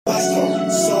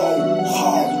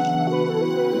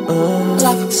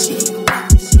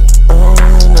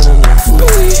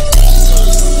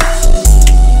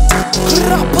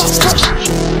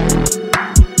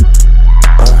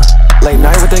Late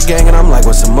night with the gang and I'm like,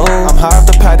 what's the move? I'm high off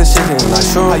the pack, this shit hitting like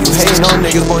true. How you hating on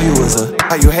niggas, boy, you is a.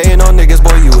 How you hating on niggas,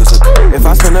 boy, you is a. If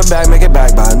I spin a bag, make it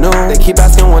back by noon. They keep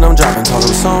asking when I'm dropping, told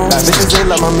them soon. Bad bitches, they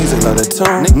love my music, love the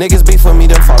tune. Niggas beef with me,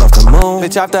 then fall off the moon.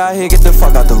 Bitch, after I hit, get the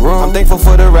fuck out the room. I'm thankful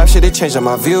for the rap shit, it changed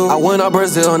my view. I went up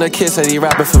Brazil and the kid said he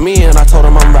rapping for me, and I told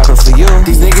him I'm rapping for you.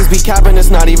 These niggas be capping,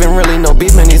 it's not even really no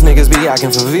beef, man, these niggas be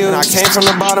acting for views. And I came from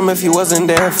the bottom, if you wasn't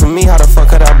there for me, how the fuck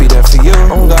could I be there for you?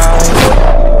 Oh God.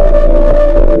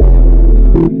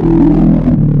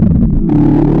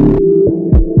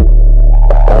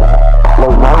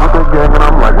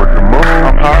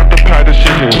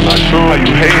 How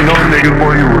you hating on niggas,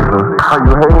 boy, you was a. How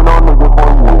you hating on niggas,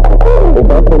 boy, you was a. If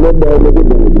I pull up that nigga,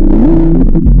 niggas be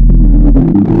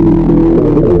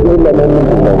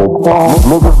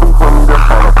from me, just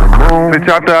fall off the moon. Bitch,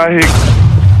 after I hit.